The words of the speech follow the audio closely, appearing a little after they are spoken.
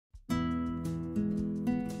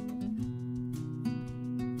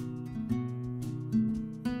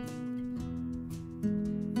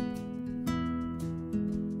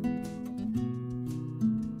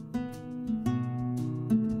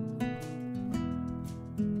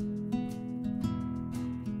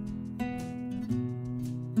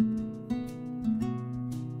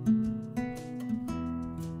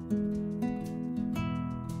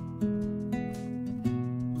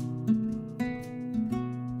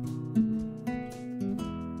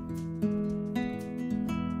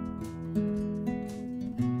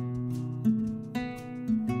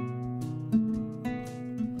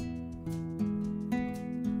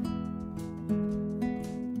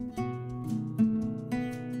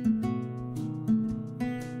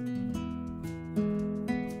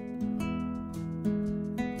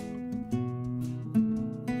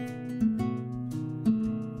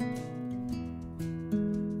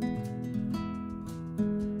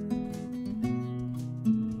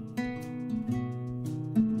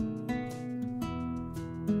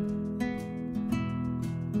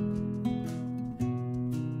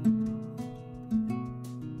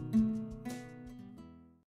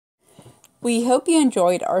We hope you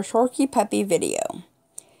enjoyed our Shorkie puppy video.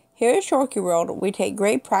 Here at Shorkie World, we take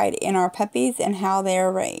great pride in our puppies and how they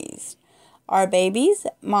are raised. Our babies,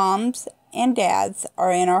 moms, and dads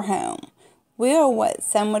are in our home. We are what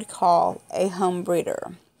some would call a home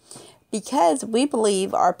breeder. Because we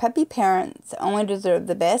believe our puppy parents only deserve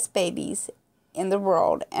the best babies in the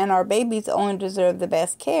world and our babies only deserve the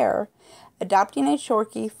best care, adopting a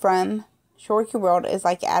Shorkie from Shorkie World is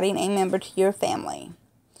like adding a member to your family.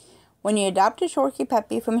 When you adopt a Shorkie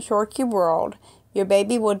puppy from Shorkie World, your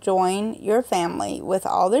baby will join your family with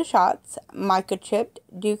all their shots, microchipped,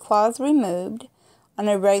 dew claws removed, on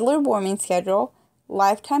a regular warming schedule,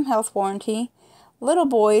 lifetime health warranty. Little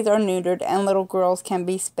boys are neutered and little girls can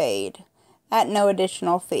be spayed at no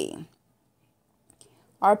additional fee.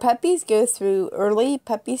 Our puppies go through early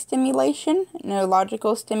puppy stimulation,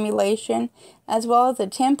 neurological stimulation, as well as a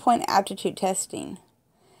 10-point aptitude testing.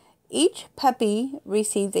 Each puppy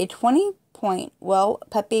receives a 20-point well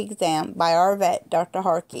puppy exam by our vet, Dr.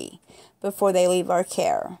 Harkey, before they leave our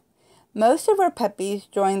care. Most of our puppies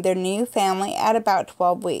join their new family at about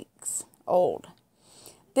 12 weeks old.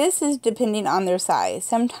 This is depending on their size.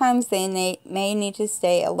 Sometimes they may need to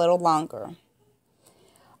stay a little longer.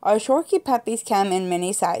 Our Shorkie puppies come in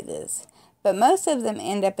many sizes, but most of them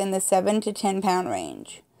end up in the 7 to 10 pound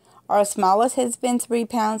range. Our smallest has been 3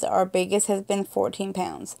 pounds, our biggest has been 14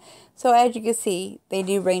 pounds. So as you can see, they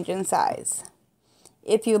do range in size.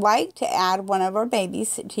 If you'd like to add one of our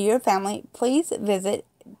babies to your family, please visit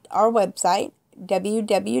our website,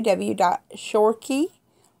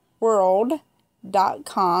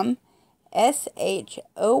 www.shorkieworld.com,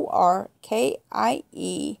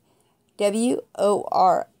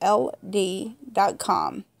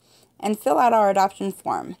 ShorkieWorld.com, and fill out our adoption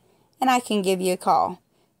form, and I can give you a call.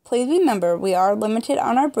 Please remember, we are limited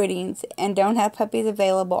on our breedings and don't have puppies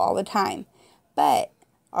available all the time, but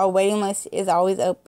our waiting list is always open.